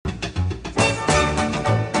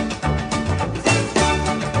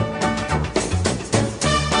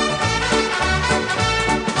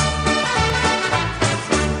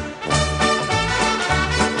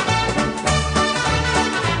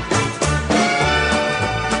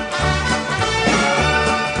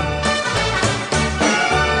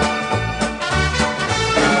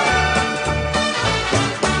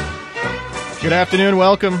Good afternoon.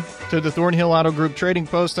 Welcome to the Thornhill Auto Group Trading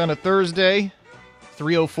Post on a Thursday.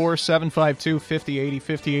 304-752-5080,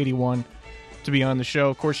 5081 to be on the show.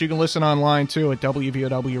 Of course, you can listen online, too, at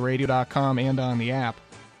WVOWradio.com and on the app.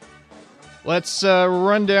 Let's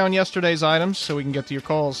run down yesterday's items so we can get to your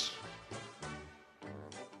calls.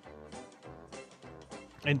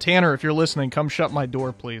 And Tanner, if you're listening, come shut my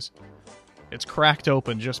door, please. It's cracked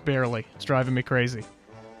open, just barely. It's driving me crazy.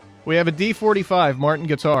 We have a D45 Martin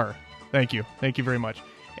guitar. Thank you. Thank you very much.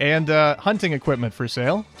 And hunting equipment for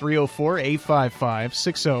sale.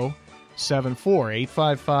 304-855-6074.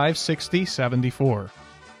 855-6074.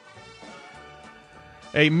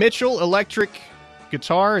 A Mitchell electric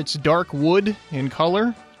guitar. It's dark wood in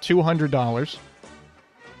color. $200.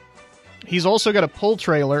 He's also got a pull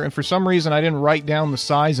trailer, and for some reason I didn't write down the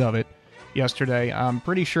size of it yesterday. I'm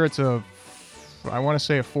pretty sure it's I want to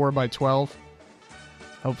say a 4x12.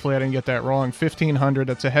 Hopefully I didn't get that wrong. $1,500.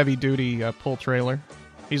 That's a heavy-duty pull trailer.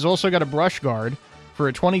 He's also got a brush guard for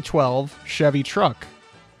a 2012 Chevy truck.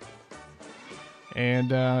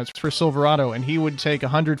 And it's for Silverado, and he would take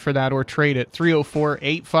 $100 for that or trade it.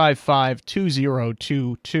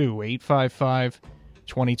 304-855-2022.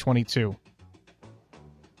 855-2022.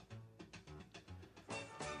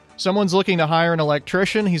 Someone's looking to hire an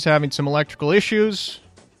electrician. He's having some electrical issues.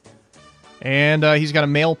 And he's got a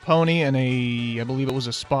male pony and I believe it was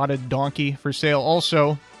a spotted donkey for sale.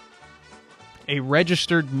 Also, a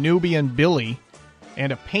registered Nubian billy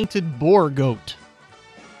and a painted boar goat.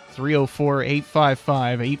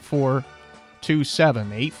 304-855-8427.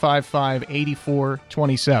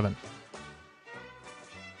 855-8427.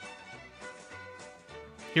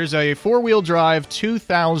 Here's a four-wheel drive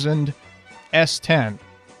 2000 S10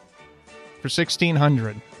 for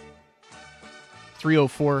 $1,600.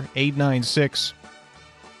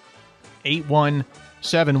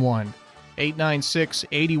 304-896-8171.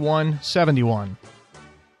 896-8171.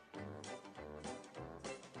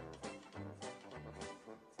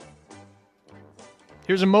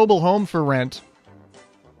 Here's a mobile home for rent.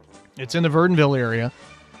 It's in the Verdonville area.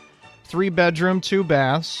 3-bedroom, 2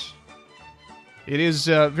 baths. It is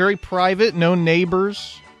very private, no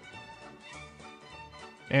neighbors.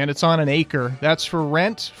 And it's on an acre. That's for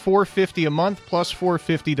rent, $450 a month plus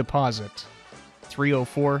 $450 deposit.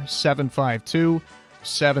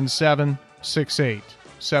 304-752-7768.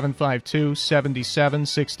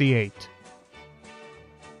 752-7768.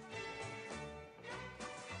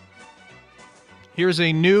 Here's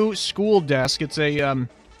a new school desk. It's a,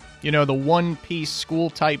 the one-piece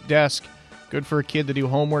school-type desk. Good for a kid to do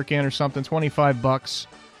homework in or something. $25.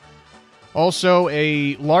 Also,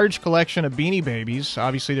 a large collection of Beanie Babies.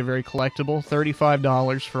 Obviously, they're very collectible.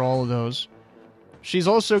 $35 for all of those. She's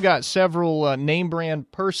also got several name-brand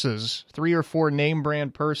purses, 3 or 4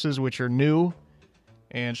 name-brand purses, which are new,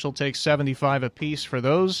 and she'll take $75 a piece for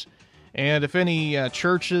those. And if any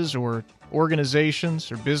churches or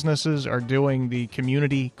organizations or businesses are doing the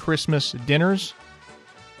community Christmas dinners,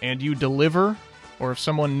 and you deliver, or if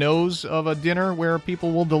someone knows of a dinner where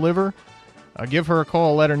people will deliver, give her a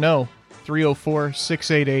call, let her know.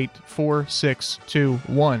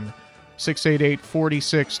 304-688-4621.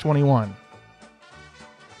 688-4621.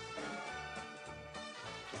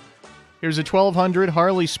 Here's a 1200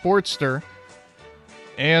 Harley Sportster.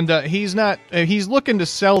 And he's looking to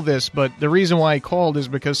sell this, but the reason why he called is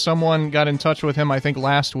because someone got in touch with him, I think,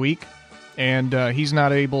 last week, and he's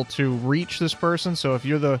not able to reach this person. So if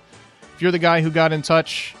you're the guy who got in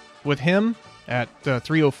touch with him at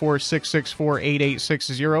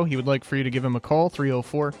 304-664-8860, he would like for you to give him a call,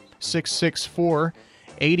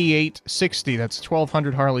 304-664-8860. That's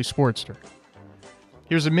 1200 Harley Sportster.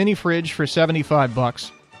 Here's a mini fridge for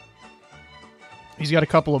 $75. He's got a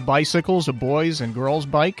couple of bicycles, a boys' and girls'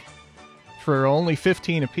 bike, for only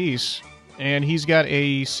 $15 apiece. And he's got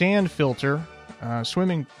a sand filter,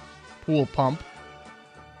 swimming pool pump,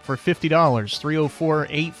 for $50.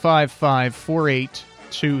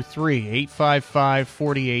 304-855-4823.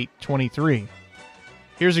 855-4823.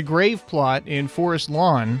 Here's a grave plot in Forest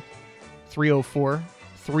Lawn,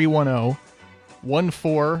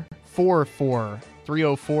 304-310-1444.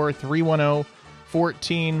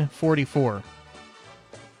 304-310-1444.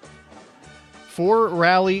 4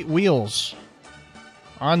 rally wheels.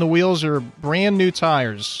 On the wheels are brand new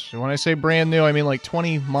tires. When I say brand new, I mean like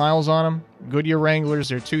 20 miles on them. Goodyear Wranglers,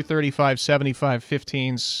 they're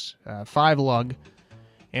 235/75/15s, 5-lug,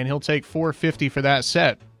 and he'll take $450 for that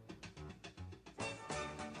set.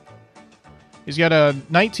 He's got a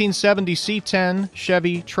 1970 C10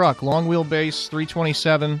 Chevy truck, long wheelbase,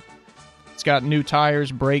 327. It's got new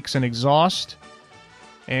tires, brakes, and exhaust.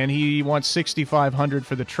 and he wants $6,500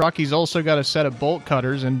 for the truck. He's also got a set of bolt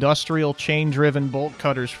cutters, industrial chain-driven bolt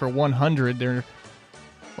cutters for $100. They're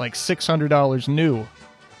like $600 new.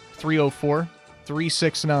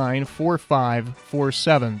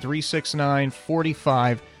 304-369-4547.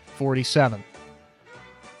 369-4547.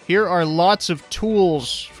 Here are lots of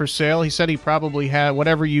tools for sale. He said he probably had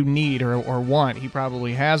whatever you need or want. He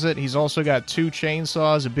probably has it. He's also got 2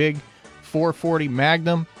 chainsaws, a big 440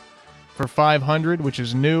 Magnum for $500, which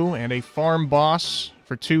is new, and a Farm Boss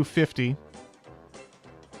for $250.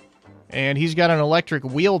 And he's got an electric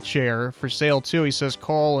wheelchair for sale, too. He says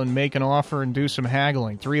call and make an offer and do some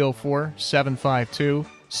haggling.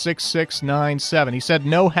 304-752-6697. He said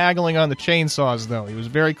no haggling on the chainsaws, though. He was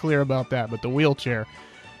very clear about that, but the wheelchair,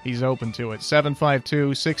 he's open to it.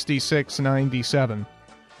 752-6697.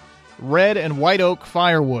 Red and white oak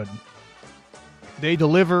firewood. They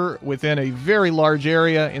deliver within a very large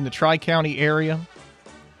area in the Tri-County area,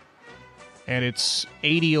 and it's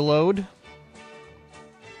 $80 a load.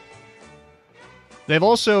 They've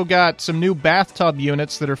also got some new bathtub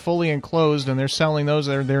units that are fully enclosed, and they're selling those.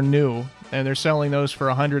 They're new, and they're selling those for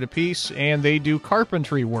 $100 apiece, and they do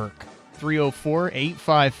carpentry work.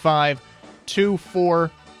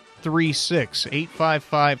 304-855-2436.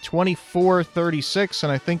 855-2436,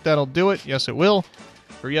 and I think that'll do it. Yes, it will.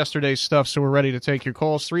 For yesterday's stuff, so we're ready to take your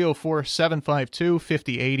calls.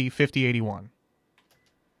 304-752-5080, 5081.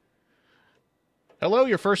 Hello,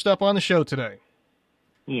 you're first up on the show today.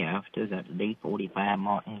 Yeah, I've still got the D45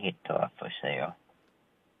 Martin guitar for sale.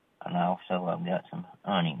 And also I've got some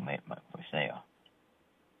hunting equipment for sale.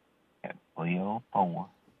 At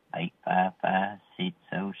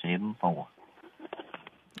 304-855-6074.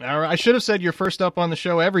 All right, I should have said you're first up on the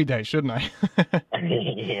show every day, shouldn't I?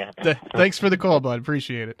 Yeah. Thanks for the call, bud.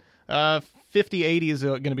 Appreciate it. 5080 is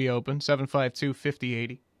going to be open.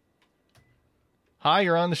 752-5080. Hi,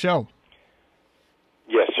 you're on the show.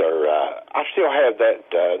 Yes, sir. I still have that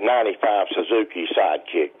 95 Suzuki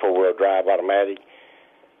Sidekick 4-wheel drive automatic.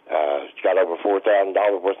 It's got over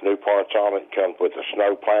 $4,000 worth of new parts on it. It comes with a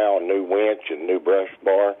snow plow, a new winch, and new brush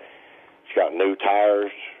bar. It's got new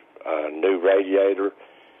tires, new radiator.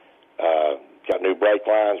 It's got new brake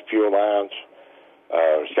lines, fuel lines.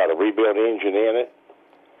 It's got a rebuilt engine in it.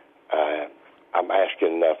 I'm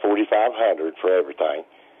asking $4,500 for everything.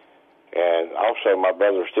 And also, my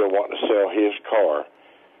brother's still wanting to sell his car.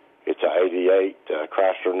 It's an '88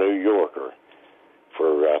 Chrysler New Yorker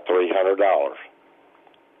for $300.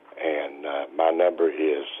 And my number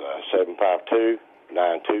is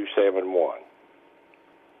 752-9271.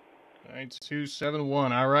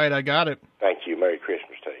 9271. All right, I got it. Thank you. Merry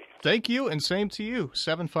Christmas to you. Thank you, and same to you.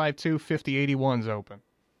 752-5081's open.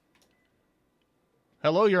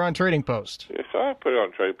 Hello, you're on Trading Post. Yes, I put it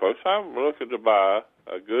on Trading Post. I'm looking to buy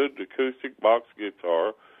a good acoustic box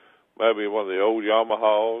guitar, maybe one of the old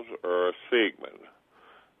Yamahas or a Sigmund.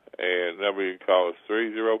 And number you can call is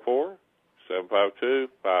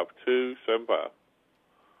 304-752-5275.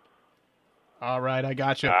 All right, I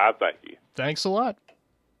got you. Thank you. Thanks a lot.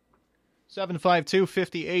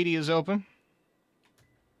 752-5080 is open.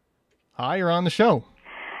 Hi, you're on the show.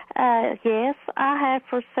 Yes, I have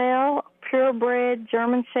for sale purebred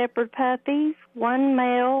German Shepherd puppies, 1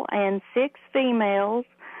 male and 6 females.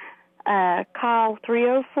 Call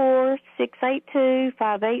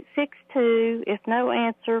 304-682-5862. If no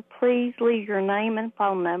answer, please leave your name and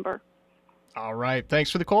phone number. All right,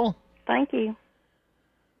 thanks for the call. Thank you.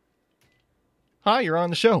 Hi, you're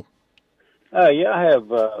on the show. Yeah, I have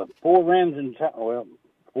 4 rims and 4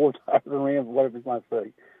 tires and rims, whatever you want to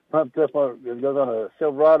say. Pumped up it goes on a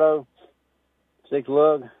Silverado, 6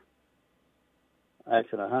 lug.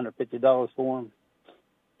 Actually, $150 for them.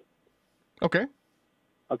 Okay.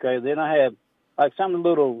 Okay, then I have like some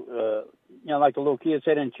little, like the little kids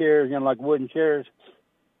sit in chairs, like wooden chairs.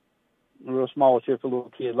 A real small chair for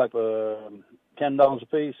little kids, like $10 a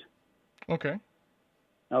piece. Okay.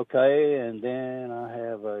 Okay, and then I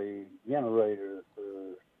have a generator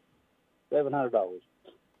for $700.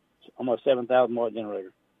 Almost 7,000 watt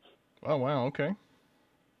generator. Oh, wow, okay.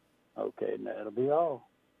 Okay, and that'll be all.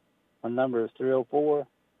 My number is 304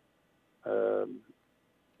 I'm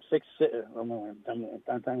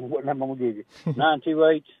what number I'm going to give you?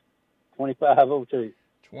 928-2502.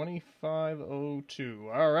 2502.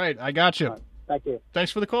 All right, I got you. Right, thank you.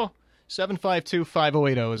 Thanks for the call.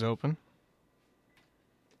 752-5080 is open.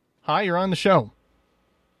 Hi, you're on the show.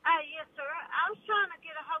 Yes, sir. I was trying to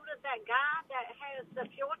get a hold of that guy that has the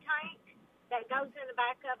fuel tank that goes in the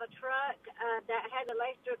back of a truck that had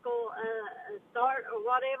electrical start or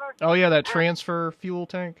whatever. Oh, yeah, that transfer fuel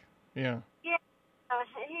tank? Yeah. Yeah.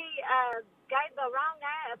 He gave the wrong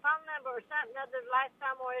phone number or something other the last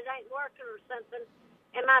time, or it ain't working or something.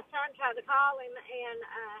 And my son tried to call him, and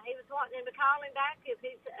he was wanting him to call him back if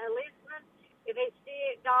he's listening. If he's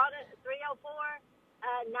still got it,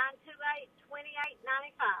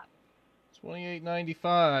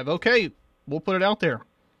 2895. Okay, we'll put it out there.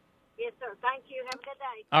 Yes, sir. Thank you. Have a good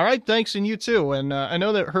day. All right, thanks, and you too. And I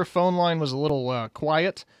know that her phone line was a little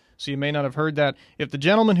quiet, so you may not have heard that. If the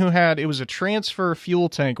gentleman who it was a transfer fuel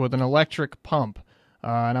tank with an electric pump,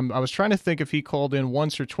 and I was trying to think if he called in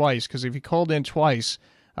once or twice, because if he called in twice,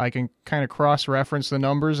 I can kind of cross-reference the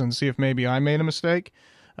numbers and see if maybe I made a mistake.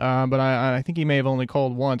 But I think he may have only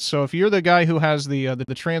called once. So if you're the guy who has the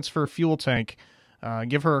transfer fuel tank,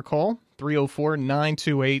 give her a call,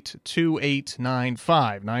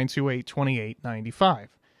 304-928-2895, 928-2895.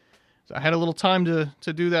 So I had a little time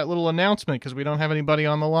to do that little announcement because we don't have anybody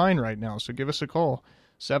on the line right now. So give us a call,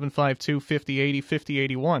 752-5080,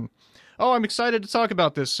 5081. Oh, I'm excited to talk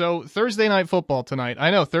about this. So Thursday Night Football tonight.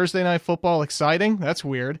 I know, Thursday Night Football, exciting? That's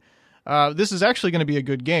weird. This is actually going to be a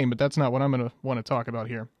good game, but that's not what I'm going to want to talk about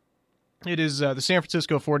here. It is the San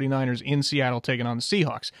Francisco 49ers in Seattle taking on the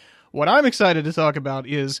Seahawks. What I'm excited to talk about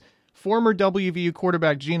is former WVU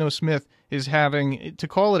quarterback Geno Smith is having, to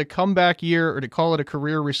call it a comeback year or to call it a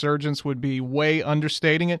career resurgence would be way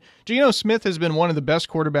understating it. Geno Smith has been one of the best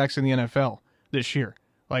quarterbacks in the NFL this year.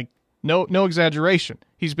 Like, no exaggeration.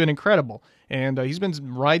 He's been incredible. And he's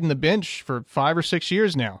been riding the bench for 5 or 6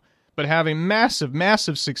 years now, but having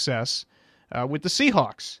massive success with the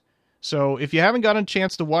Seahawks. So if you haven't gotten a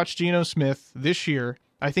chance to watch Geno Smith this year,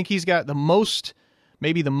 I think he's got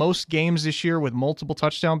maybe the most games this year with multiple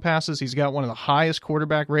touchdown passes. He's got one of the highest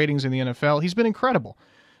quarterback ratings in the NFL. He's been incredible.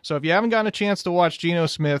 So if you haven't gotten a chance to watch Geno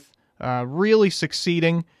Smith really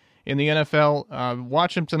succeeding in the NFL,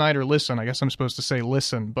 watch him tonight or listen. I guess I'm supposed to say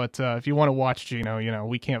listen, but if you want to watch Geno,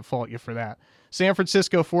 we can't fault you for that. San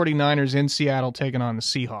Francisco 49ers in Seattle taking on the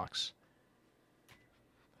Seahawks.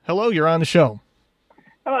 Hello, you're on the show.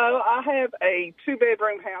 Hello, I have a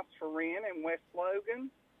 2-bedroom house for rent in West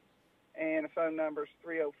Logan, and the phone number is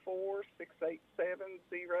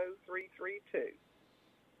 304-687-0332.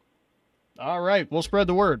 All right, we'll spread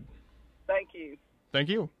the word. Thank you. Thank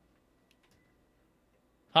you.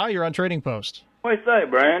 Hi, you're on Trading Post. What you say,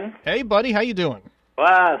 Brandon? Hey, buddy, how you doing?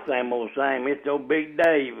 Well, same old same. It's old Big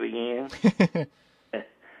Dave again.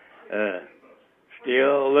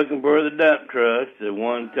 Still looking for the dump trucks, the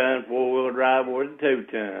 1-ton 4-wheel drive or the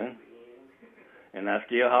 2-ton. And I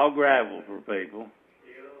still haul gravel for people.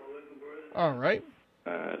 All right.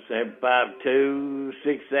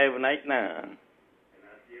 752-6789.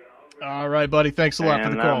 All right, buddy. Thanks a lot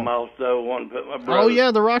for the call. And I'm also wanting to put my brother. Oh,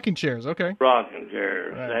 yeah, the rocking chairs. Okay. Rocking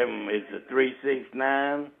chairs. Right. It's a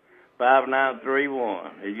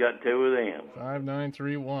 369-5931. He's got 2 of them.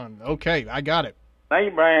 5931. Okay, I got it.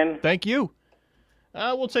 Thank you, Brandon. Thank you.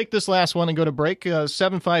 We'll take this last one and go to break.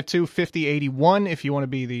 752-5081 if you want to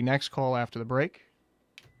be the next call after the break.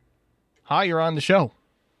 Hi, you're on the show.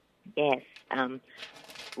 Yes.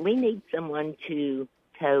 We need someone to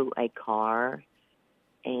tow a car,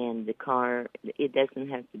 and the car, it doesn't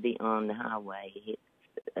have to be on the highway.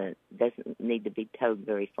 It doesn't need to be towed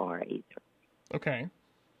very far either. Okay.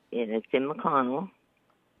 And it's in McConnell,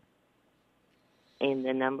 and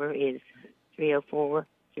the number is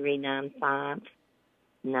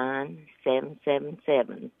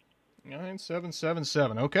 304-395-9777.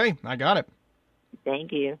 9777. Okay, I got it.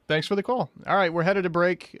 Thank you. Thanks for the call. All right, we're headed to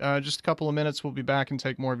break. Just a couple of minutes. We'll be back and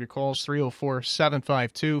take more of your calls.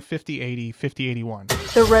 304-752-5080, 5081.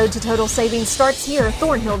 The road to total savings starts here.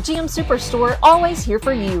 Thornhill GM Superstore, always here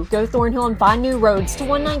for you. Go Thornhill and find new roads to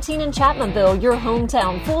 119 in Chapmanville, your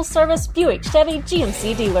hometown full-service Buick Chevy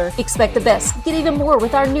GMC dealer. Expect the best. Get even more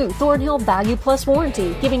with our new Thornhill Value Plus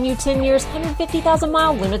warranty, giving you 10 years,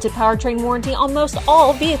 150,000-mile limited powertrain warranty on most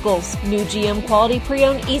all vehicles. New GM quality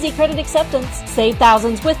pre-owned easy credit acceptance. Save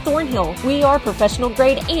thousands with Thornhill. We are professional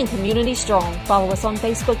grade and community strong. Follow us on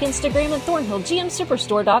Facebook, Instagram, and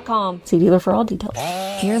ThornhillGMSuperstore.com. See dealer for all details.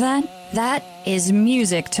 Hear that? That is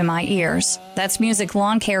music to my ears. That's Music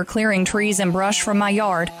Lawn Care, clearing trees and brush from my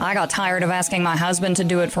yard. I got tired of asking my husband to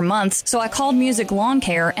do it for months, so I called Music Lawn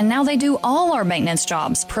Care, and now they do all our maintenance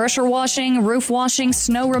jobs. Pressure washing, roof washing,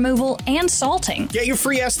 snow removal, and salting. Get your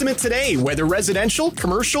free estimate today, whether residential,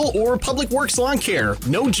 commercial, or public works lawn care.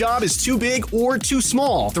 No job is too big or too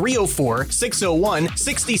small.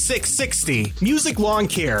 304-601-6660. Music Lawn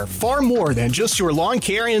Care, far more than just your lawn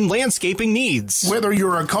care and landscaping needs. Whether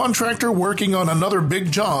you're a contractor contractor working on another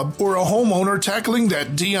big job, or a homeowner tackling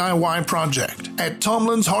that DIY project. At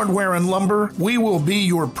Tomlin's Hardware and Lumber, we will be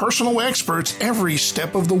your personal experts every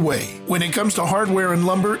step of the way. When it comes to hardware and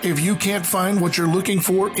lumber, if you can't find what you're looking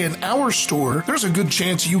for in our store, there's a good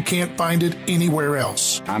chance you can't find it anywhere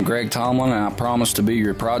else. I'm Greg Tomlin, and I promise to be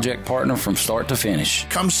your project partner from start to finish.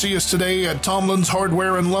 Come see us today at Tomlin's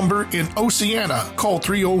Hardware and Lumber in Oceana. Call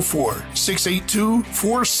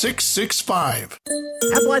 304-682-4665.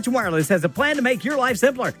 Appalachian Wireless has a plan to make your life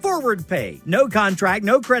simpler. Forward pay. No contract,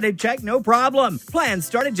 no credit check, no problem. Plans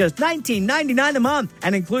start at just $19.99 a month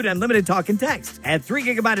and include unlimited talk and text. Add 3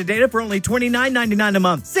 gigabyte of data for only $29.99 a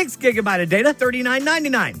month. 6 gigabyte of data,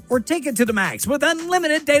 $39.99. Or take it to the max with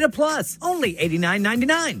unlimited data plus, only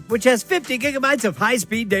 $89.99, which has 50 gigabytes of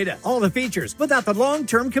high-speed data. All the features without the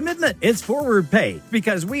long-term commitment. It's forward pay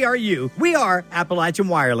because we are you. We are Appalachian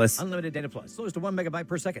Wireless. Unlimited data plus. Slows to 1 megabyte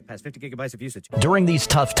per second. Past 50 gigabytes of usage. During these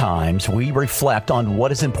tough times, we reflect on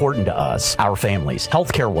what is important to us, our families,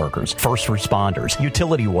 healthcare workers, first responders,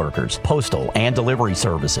 utility workers, postal and delivery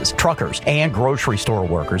services, truckers, and grocery store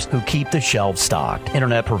workers who keep the shelves stocked,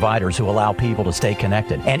 internet providers who allow people to stay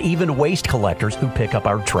connected, and even waste collectors who pick up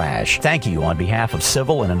our trash. Thank you on behalf of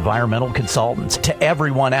civil and environmental consultants. To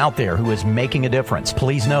everyone out there who is making a difference,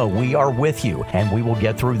 please know we are with you, and we will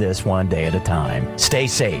get through this one day at a time. Stay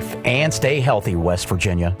safe and stay healthy, West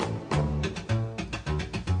Virginia.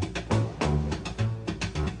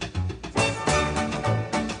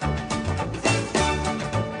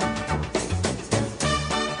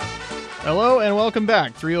 Hello and welcome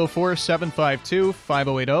back. 304-752-5080,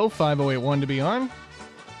 5081 to be on.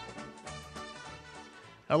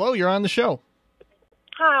 Hello, you're on the show.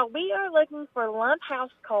 Hi, we are looking for lump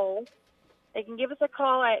house coal. They can give us a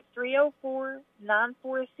call at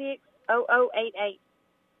 304-946-0088.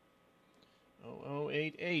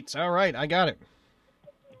 0088. All right, I got it.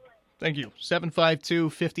 Thank you.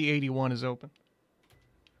 752-5081 is open.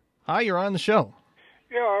 Hi, you're on the show.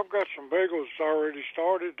 Yeah, I've got some bagels already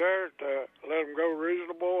started there to let them go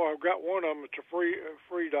reasonable. I've got one of them. It's a free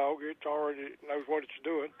dog. It already knows what it's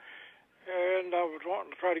doing. And I was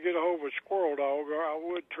wanting to try to get a hold of a squirrel dog. I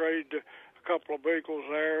would trade a couple of bagels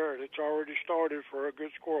there, and it's already started for a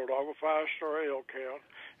good squirrel dog, a 5-star L count.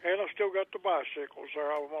 And I've still got the bicycles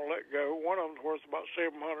there I'm going to let go. One of them's worth about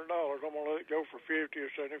 $700. I'm going to let it go for $50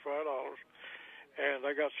 or $75. And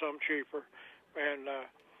I got some cheaper. And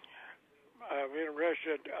I'm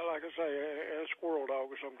interested, like I say, a squirrel dog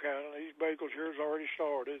of some kind. And these bagels here's already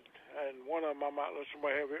started, and one of them I might let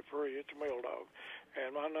somebody have it free. It's a mail dog.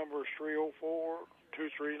 And my number is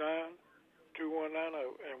 304-239-2190.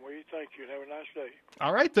 And we thank you and have a nice day. All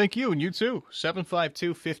right, thank you, and you too.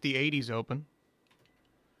 752-5080 is open.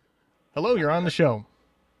 Hello, you're on the show.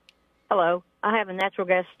 Hello. I have a natural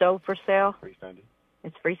gas stove for sale. Freestanding.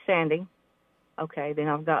 It's freestanding. Okay, then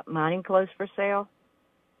I've got mining clothes for sale.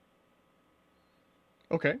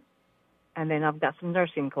 Okay. And then I've got some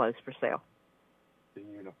nursing clothes for sale.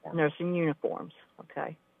 Uniform. Nursing uniforms.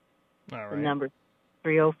 Okay. All right. The number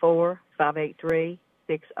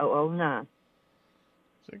 304-583-6009.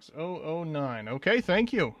 6009. Okay,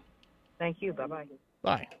 thank you. Thank you. Bye-bye.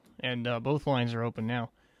 Bye. And both lines are open now.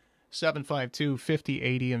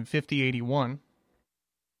 752-5080 and 5081.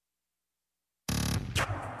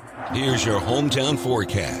 Here's your hometown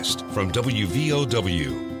forecast from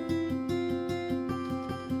WVOW.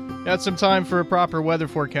 Got some time for a proper weather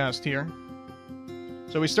forecast here.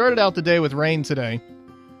 So we started out the day with rain today,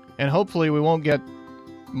 and hopefully we won't get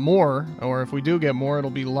more, or if we do get more,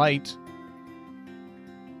 it'll be light.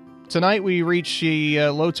 Tonight we reach the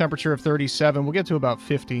low temperature of 37. We'll get to about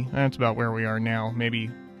 50. That's about where we are now,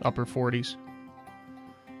 maybe upper 40s.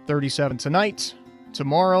 37 tonight.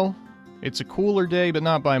 Tomorrow, it's a cooler day, but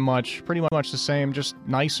not by much. Pretty much the same, just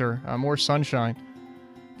nicer, more sunshine.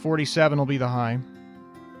 47 will be the high.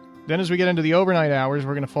 Then as we get into the overnight hours,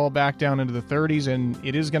 we're going to fall back down into the 30s, and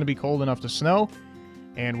it is going to be cold enough to snow.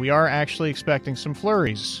 And we are actually expecting some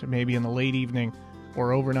flurries, maybe in the late evening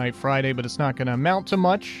or overnight Friday, but it's not going to amount to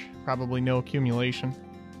much. Probably no accumulation.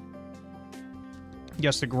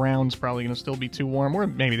 Guess the ground's probably going to still be too warm, or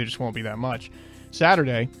maybe there just won't be that much.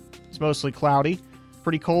 Saturday, it's mostly cloudy.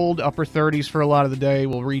 Pretty cold, upper 30s for a lot of the day.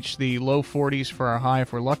 We'll reach the low 40s for our high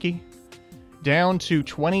if we're lucky. Down to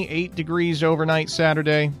 28 degrees overnight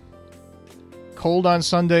Saturday. Cold on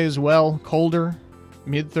Sunday as well. Colder,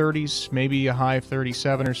 mid-30s, maybe a high of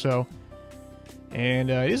 37 or so. And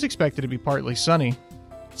it is expected to be partly sunny.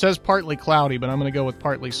 It says partly cloudy, but I'm going to go with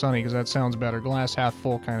partly sunny because that sounds better. Glass half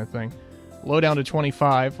full kind of thing. Low down to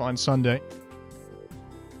 25 on Sunday.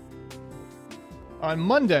 On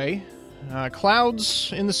Monday,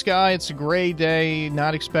 Clouds in the sky. It's a gray day.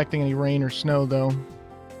 Not expecting any rain or snow, though.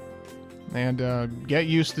 And get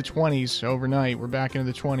used to 20s overnight. We're back into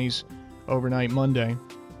the 20s overnight Monday.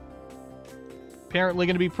 Apparently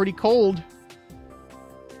going to be pretty cold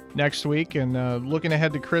next week. And looking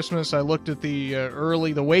ahead to Christmas, I looked at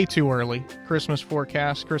the way too early Christmas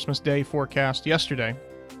Day forecast yesterday.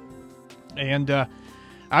 And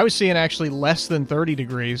I was seeing actually less than 30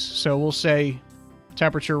 degrees. So we'll say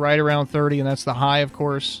temperature right around 30, and that's the high, of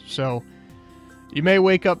course. So you may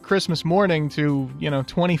wake up Christmas morning to,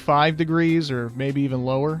 25 degrees or maybe even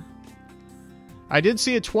lower. I did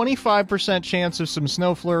see a 25% chance of some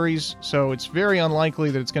snow flurries, so it's very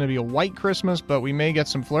unlikely that it's going to be a white Christmas, but we may get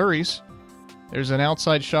some flurries. There's an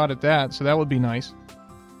outside shot at that, so that would be nice.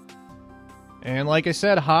 And like I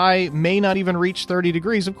said, high may not even reach 30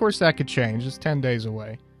 degrees. Of course, that could change. It's 10 days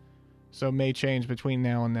away. So it may change between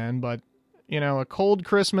now and then. But, a cold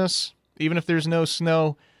Christmas, even if there's no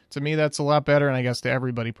snow, to me that's a lot better. And I guess to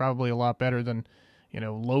everybody, probably a lot better than,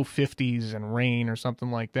 low 50s and rain or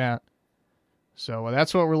something like that. So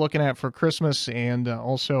that's what we're looking at for Christmas and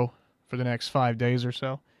also for the next 5 days or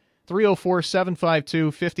so.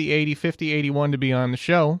 304-752-5080, 5081 to be on the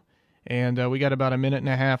show. And we got about a minute and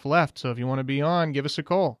a half left, so if you want to be on, give us a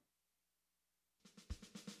call.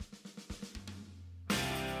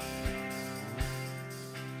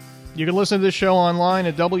 You can listen to this show online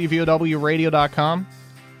at WVOWradio.com.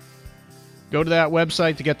 Go to that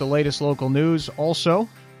website to get the latest local news also,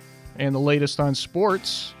 and the latest on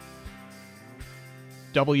sports.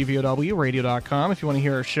 WVOWradio.com. If you want to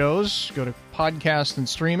hear our shows, go to podcast and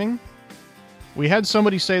streaming. We had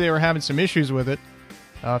somebody say they were having some issues with it.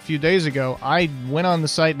 A few days ago. I went on the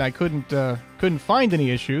site and I couldn't find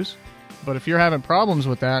any issues. But if you're having problems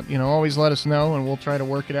with that, always let us know and we'll try to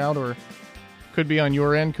work it out. Or could be on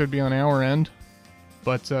your end, could be on our end.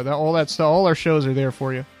 But all that stuff, all our shows are there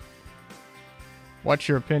for you. What's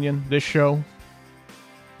your opinion? This show,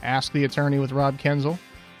 Ask the Attorney with Rob Kenzel.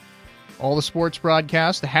 All the sports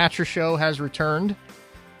broadcasts. The Hatcher Show has returned,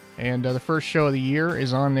 and the first show of the year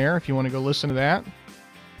is on there. If you want to go listen to that.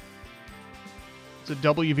 It's at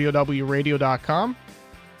WVOWradio.com.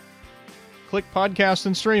 Click podcast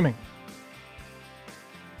and streaming.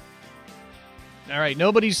 All right,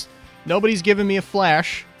 nobody's giving me a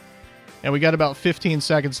flash, and we got about 15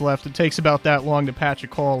 seconds left. It takes about that long to patch a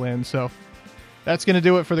call in, so that's going to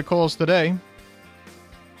do it for the calls today.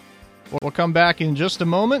 We'll come back in just a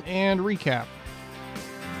moment and recap.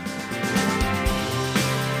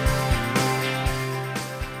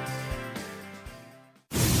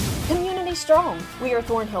 Strong. We are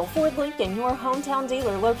Thornhill Ford Lincoln, your hometown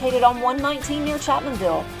dealer located on 119 near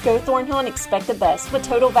Chapmanville. Go Thornhill and expect the best with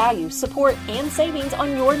total value, support, and savings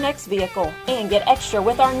on your next vehicle. And get extra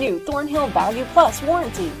with our new Thornhill Value Plus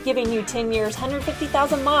warranty, giving you 10 years,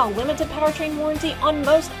 150,000-mile limited powertrain warranty on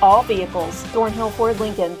most all vehicles. Thornhill Ford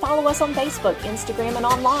Lincoln. Follow us on Facebook, Instagram, and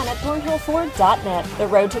online at thornhillford.net. The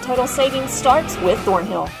road to total savings starts with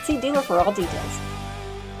Thornhill. See dealer for all details.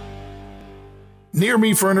 Near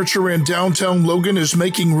Me Furniture in downtown Logan is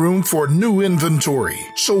making room for new inventory.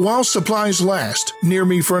 So while supplies last, Near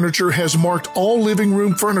Me Furniture has marked all living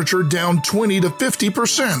room furniture down 20 to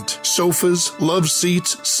 50%. Sofas, love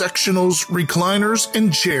seats, sectionals, recliners,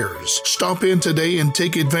 and chairs. Stop in today and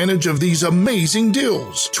take advantage of these amazing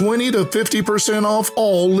deals. 20 to 50% off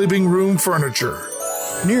all living room furniture.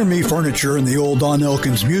 Near Me Furniture in the old Don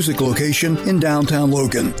Elkins Music location in downtown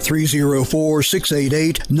Logan.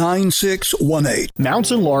 304-688-9618.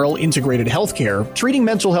 Mountain Laurel Integrated Healthcare, treating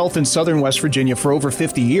mental health in southern West Virginia for over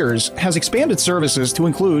 50 years, has expanded services to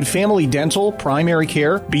include family dental, primary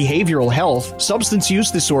care, behavioral health, substance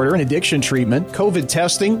use disorder and addiction treatment, COVID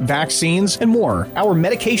testing, vaccines, and more. Our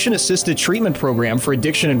medication-assisted treatment program for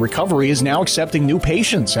addiction and recovery is now accepting new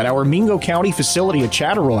patients at our Mingo County facility at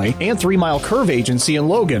Chatteroy and 3 Mile Curve Agency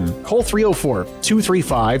in Logan. Call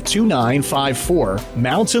 304-235-2954.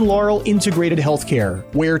 Mountain Laurel Integrated Healthcare,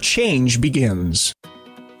 where change begins.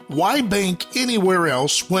 Why bank anywhere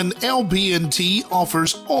else when LB&T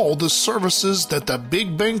offers all the services that the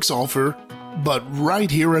big banks offer, but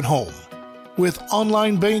right here at home? With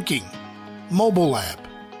online banking, mobile app,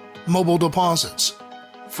 mobile deposits,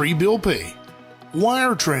 free bill pay,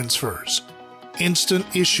 wire transfers, instant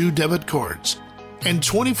issue debit cards, and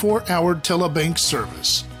 24-hour telebank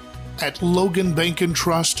service. At Logan Bank and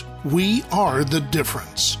Trust, we are the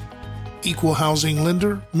difference. Equal housing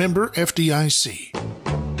lender, member FDIC.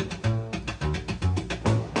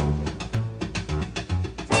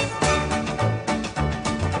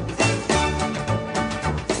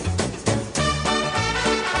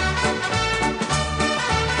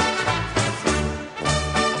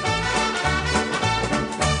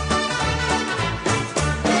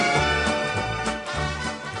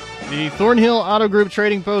 The Thornhill Auto Group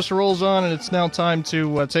Trading Post rolls on, and it's now time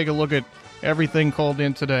to take a look at everything called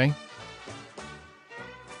in today.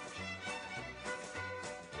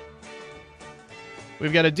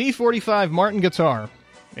 We've got a D45 Martin guitar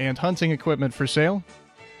and hunting equipment for sale.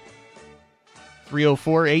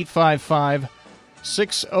 304-855-6074,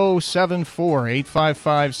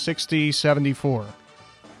 855-6074.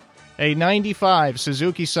 A 95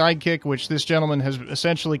 Suzuki Sidekick, which this gentleman has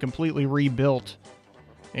essentially completely rebuilt,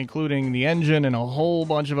 including the engine and a whole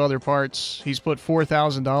bunch of other parts. He's put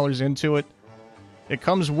 $4,000 into it. It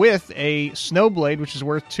comes with a snow blade, which is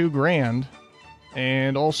worth $2,000,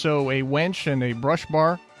 and also a winch and a brush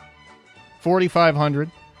bar, $4,500.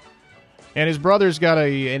 And his brother's got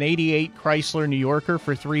an 88 Chrysler New Yorker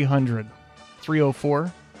for $300.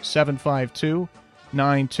 304-752-9271.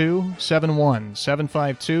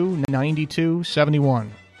 752-9271.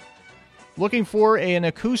 Looking for an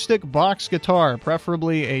acoustic box guitar,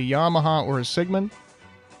 preferably a Yamaha or a Sigmund.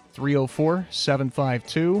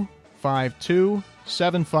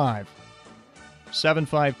 304-752-5275.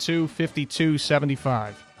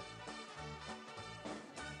 752-5275.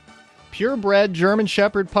 Purebred German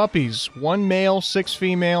Shepherd puppies. 1 male, 6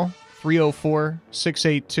 female.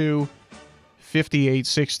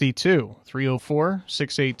 304-682-5862.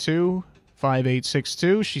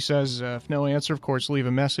 304-682-5862. She says, if no answer, of course, leave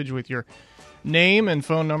a message with your name and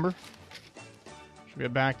phone number. She'll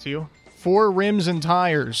get back to you. 4 rims and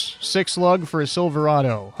tires. 6 lug for a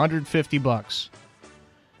Silverado. $150.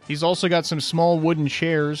 He's also got some small wooden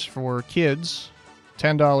chairs for kids.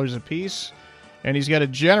 $10 a piece. And he's got a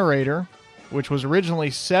generator, which was originally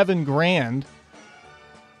 $7,000,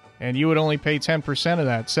 and you would only pay 10% of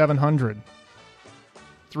that, $700.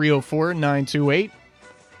 304-928-2502.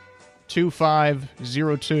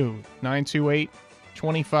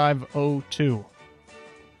 928-2502.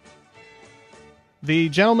 The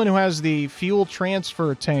gentleman who has the fuel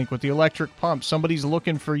transfer tank with the electric pump, somebody's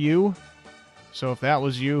looking for you. So if that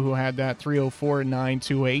was you who had that,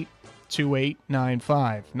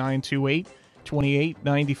 304-928-2895.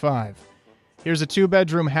 928-2895. Here's a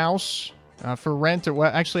 2-bedroom house for rent.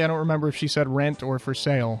 Actually, I don't remember if she said rent or for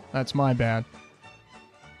sale. That's my bad.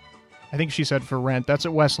 I think she said for rent. That's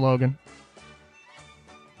at West Logan.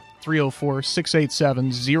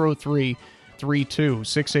 304-687-0332.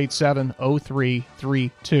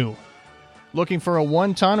 687-0332. Looking for a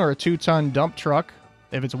 1-ton or a 2-ton dump truck.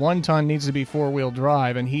 If it's 1-ton, needs to be 4-wheel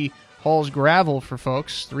drive, and he hauls gravel for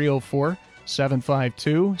folks.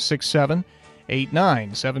 304-752-6789.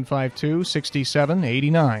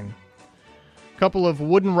 752-6789. Couple of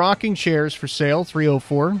wooden rocking chairs for sale.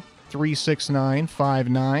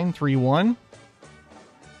 304-369-5931.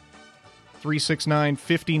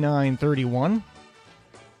 369-5931.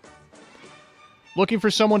 Looking for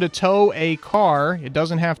someone to tow a car. It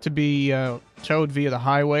doesn't have to be towed via the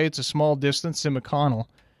highway. It's a small distance in McConnell.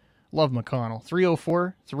 Love McConnell.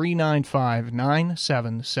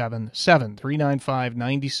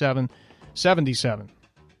 304-395-9777. 395-9777.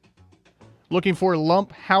 Looking for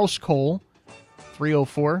lump house coal.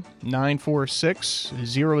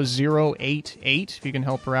 304-946-0088. If you can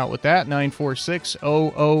help her out with that,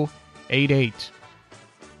 946-0088.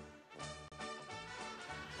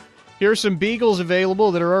 Here are some beagles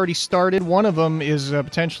available that are already started. One of them is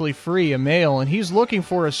potentially free, a male, and he's looking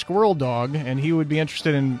for a squirrel dog, and he would be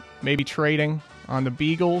interested in maybe trading on the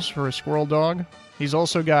beagles for a squirrel dog. He's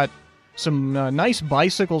also got some nice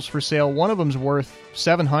bicycles for sale. One of them's worth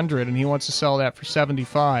 $700, and he wants to sell that for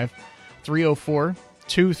 $75.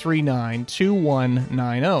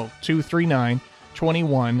 304-239-2190.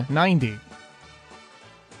 239-2190.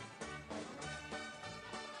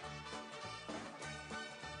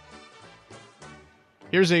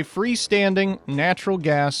 Here's a freestanding natural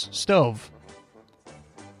gas stove.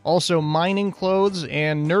 Also mining clothes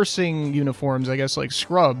and nursing uniforms, I guess like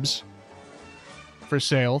scrubs, for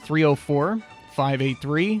sale.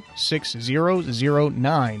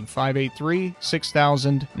 304-583-6009.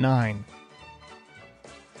 583-6009.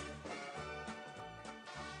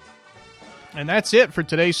 And that's it for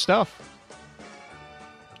today's stuff.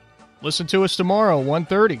 Listen to us tomorrow,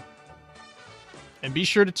 1:30. And be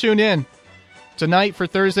sure to tune in tonight for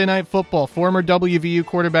Thursday Night Football. Former WVU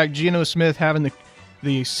quarterback Geno Smith having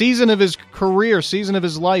the season of his career, season of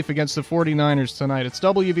his life against the 49ers tonight. It's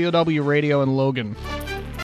WVOW Radio in Logan.